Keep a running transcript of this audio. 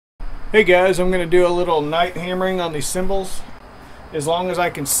Hey guys, I'm going to do a little night hammering on these cymbals. As long as I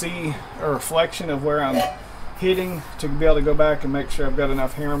can see a reflection of where I'm hitting to be able to go back and make sure I've got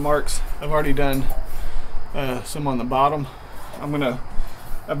enough hammer marks. I've already done some on the bottom.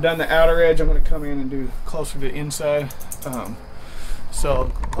 I've done the outer edge. I'm going to come in and do closer to the inside.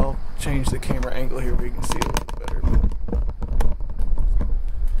 So I'll change the camera angle here where you can see it a little better.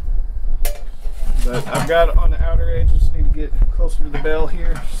 But I've got it on the outer edge. I just need to get closer to the bell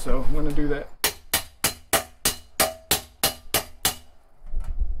here, so I'm going to do that.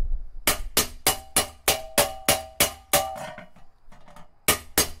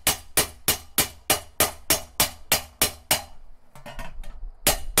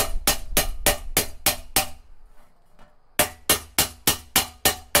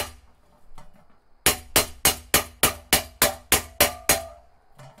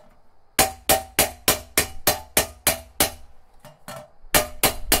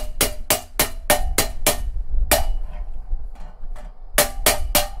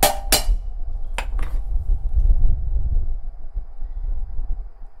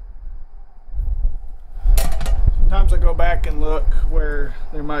 Sometimes I go back and look where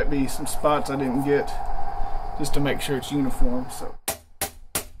there might be some spots I didn't get, just to make sure it's uniform. So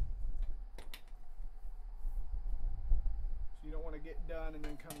you don't want to get done and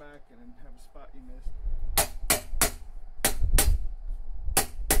then come back and have a spot you missed.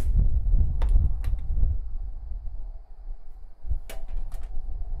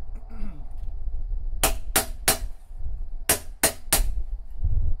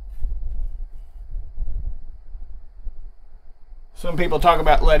 Some people talk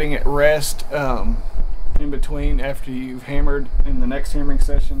about letting it rest in between after you've hammered in the next hammering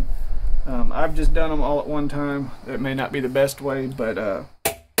session. I've just done them all at one time. That may not be the best way, but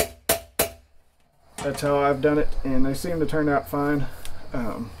that's how I've done it, and they seem to turn out fine.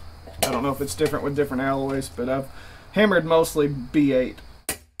 I don't know if it's different with different alloys, but I've hammered mostly B8.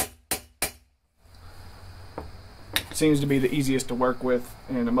 It seems to be the easiest to work with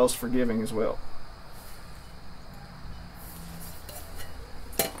and the most forgiving as well.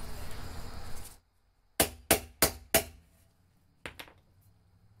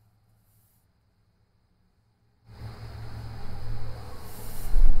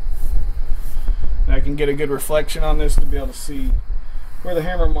 I can get a good reflection on this to be able to see where the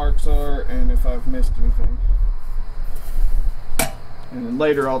hammer marks are and if I've missed anything. And then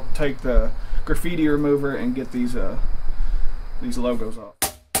later I'll take the graffiti remover and get these logos off.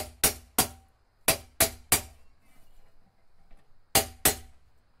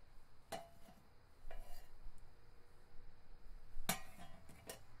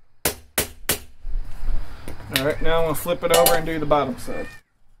 Alright, now I'm going to flip it over and do the bottom side.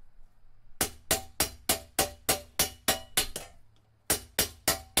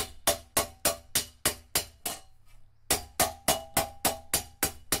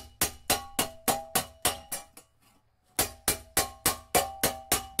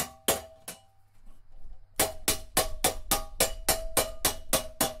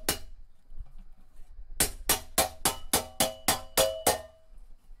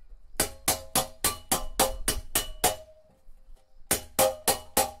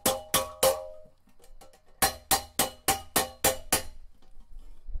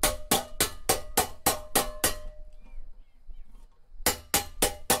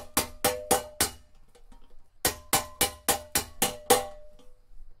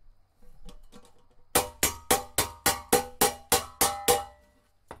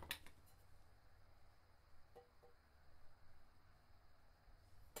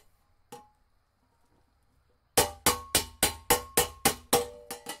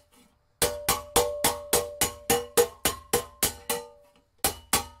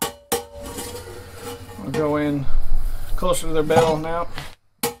 I'll go in closer to their bell now.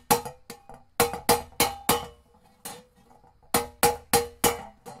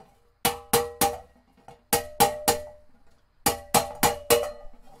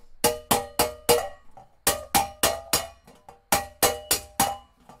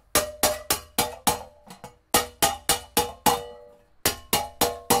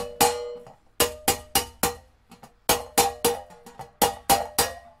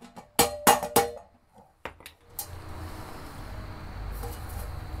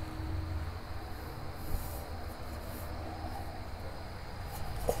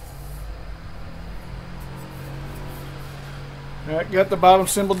 Alright, got the bottom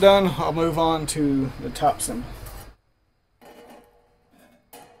cymbal done. I'll move on to the top cymbal.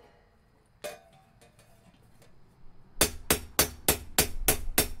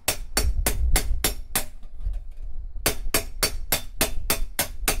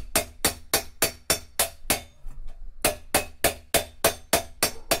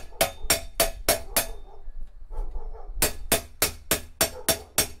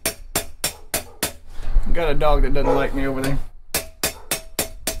 Got a dog that doesn't like me over there.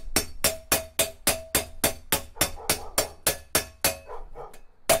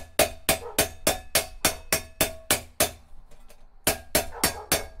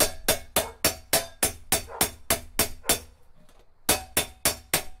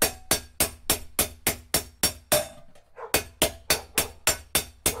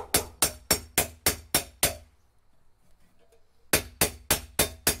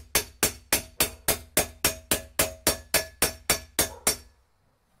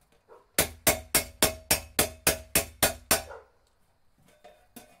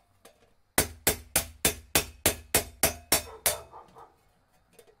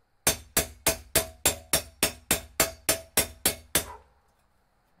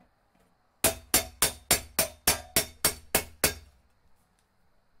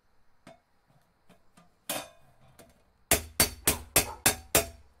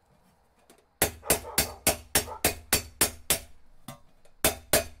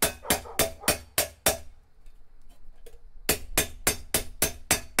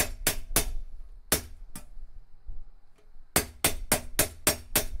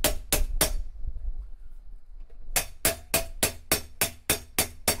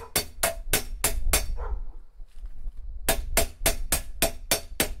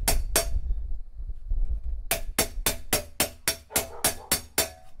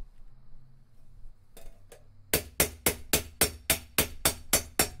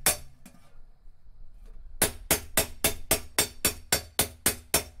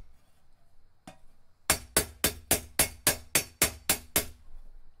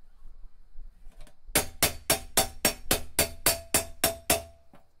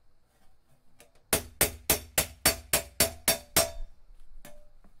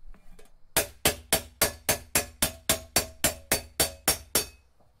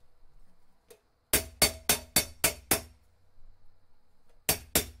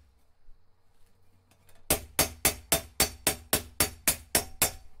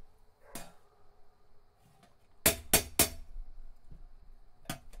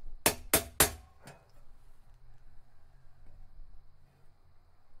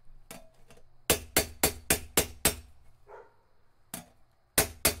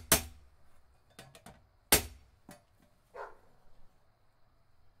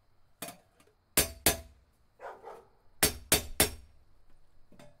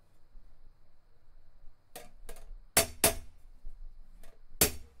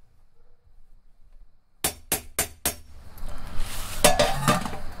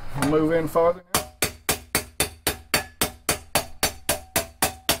 I'll move in farther now.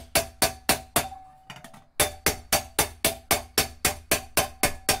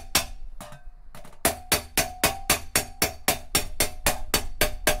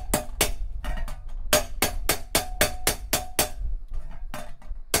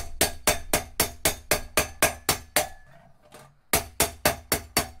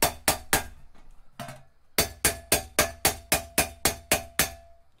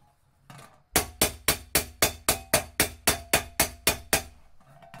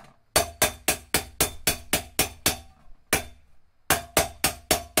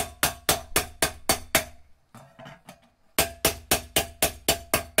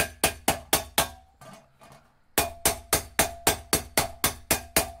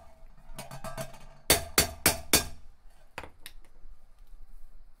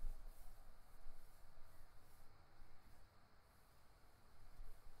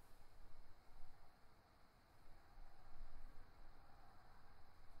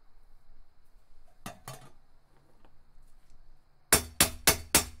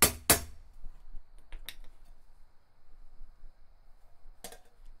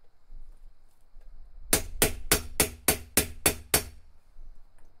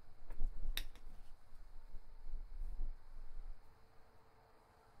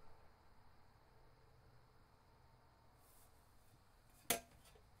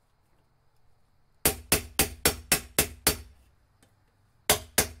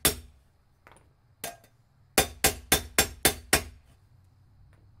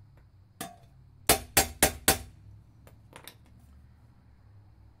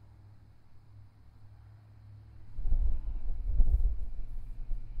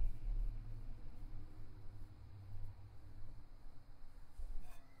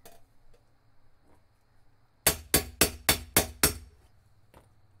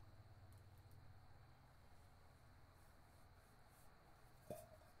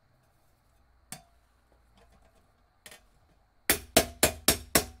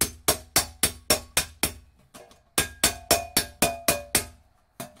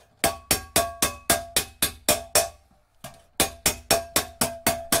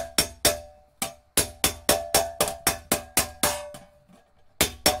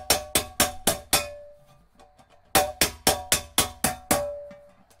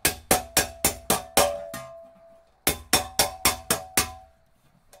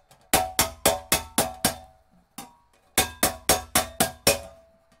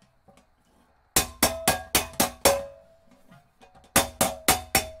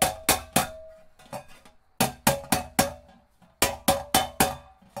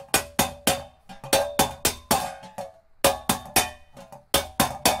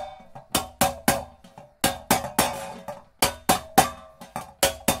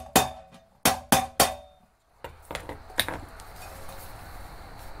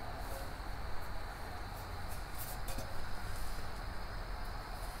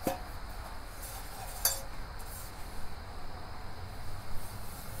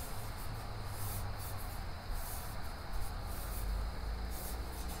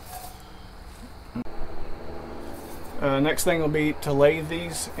 Next thing will be to lathe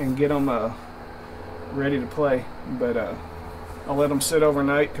these and get them ready to play, but I'll let them sit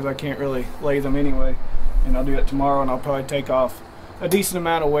overnight because I can't really lathe them anyway, and I'll do it tomorrow, and I'll probably take off a decent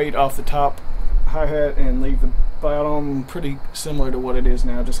amount of weight off the top hi-hat and leave the bottom pretty similar to what it is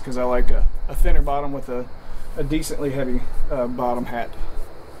now, just because I like a thinner bottom with a decently heavy bottom hat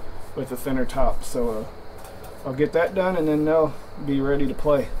with a thinner top. So I'll get that done and then they'll be ready to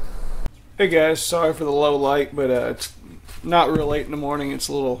play. Hey guys, sorry for the low light, but it's not real late in the morning. It's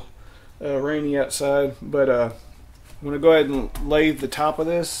a little rainy outside, but I'm going to go ahead and lathe the top of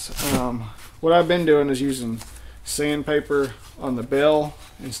this. What I've been doing is using sandpaper on the bell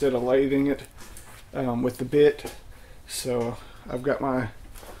instead of lathing it with the bit. So I've got my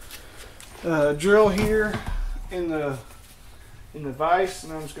drill here in the vise,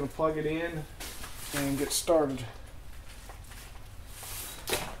 and I'm just going to plug it in and get started.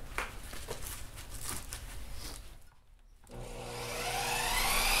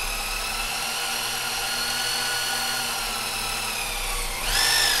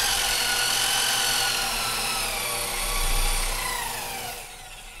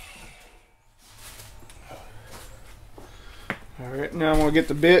 Alright, now I'm going to get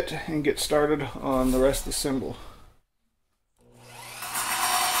the bit and get started on the rest of the cymbal.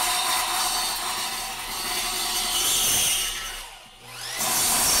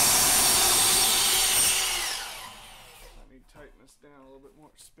 I need to tighten this down a little bit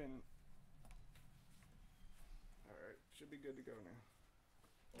more, spin. Alright, should be good to go now.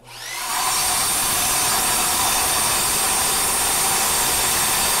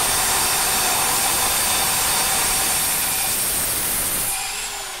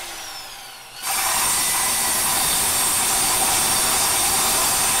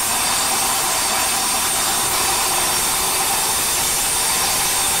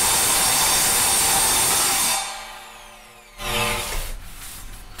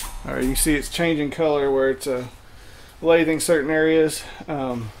 Alright, you see it's changing color where it's lathing certain areas.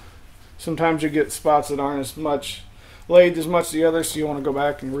 Sometimes you get spots that aren't as much lathed as much as the others, so you want to go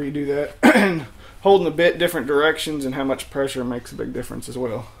back and redo that. And holding the bit different directions and how much pressure makes a big difference as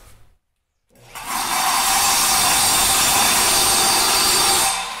well.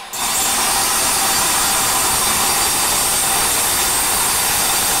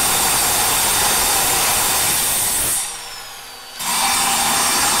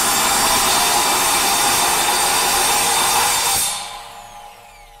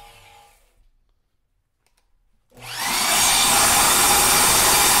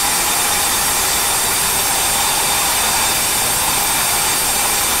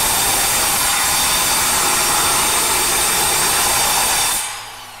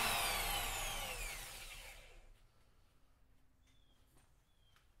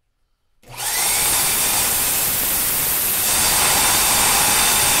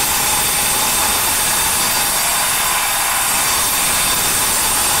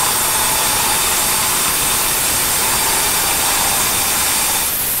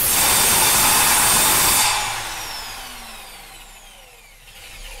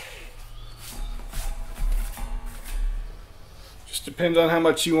 Depends on how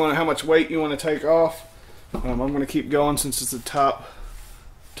much you want, how much weight you want to take off. I'm going to keep going since it's the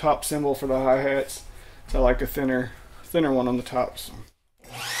top cymbal for the hi-hats. So I like a thinner one on the top. So.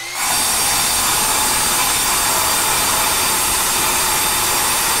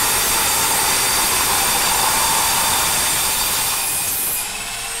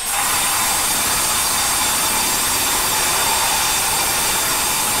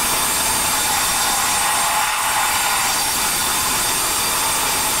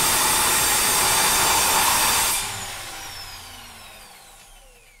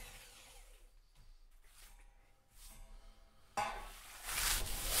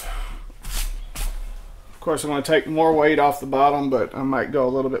 Of course, I'm going to take more weight off the bottom, but I might go a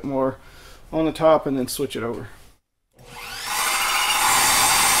little bit more on the top and then switch it over.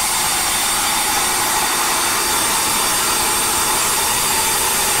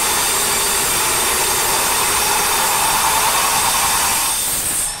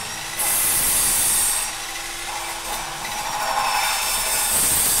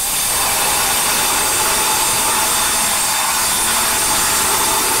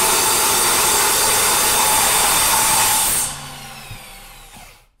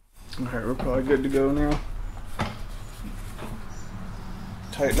 Alright, we're probably good to go now.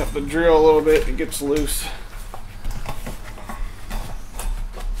 Tighten up the drill a little bit, it gets loose.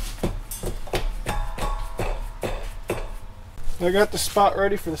 I got the spot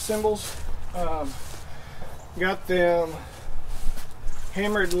ready for the cymbals. Got them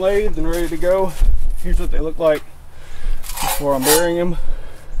hammered, lathed, and ready to go. Here's what they look like before I'm burying them.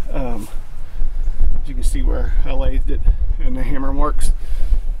 As you can see where I lathed it and the hammer marks.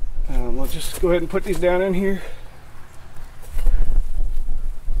 We'll just go ahead and put these down in here.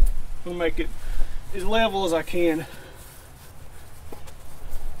 We'll make it as level as I can.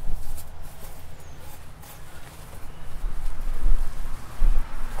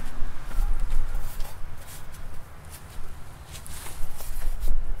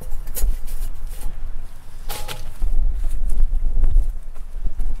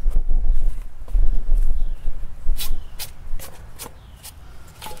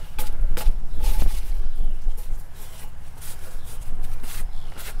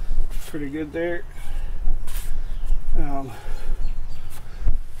 Pretty good there.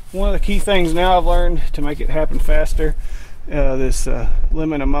 One of the key things now I've learned to make it happen faster, this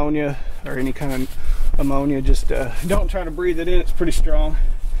lemon ammonia or any kind of ammonia, just don't try to breathe it in. It's pretty strong,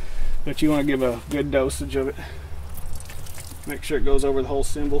 but you want to give a good dosage of it. Make sure it goes over the whole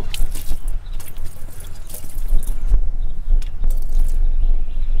cymbal.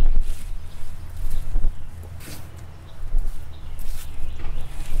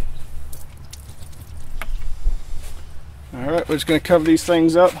 Alright, we're just going to cover these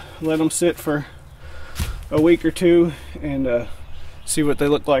things up, let them sit for a week or two, and see what they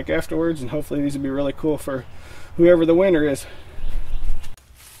look like afterwards, and hopefully these will be really cool for whoever the winner is.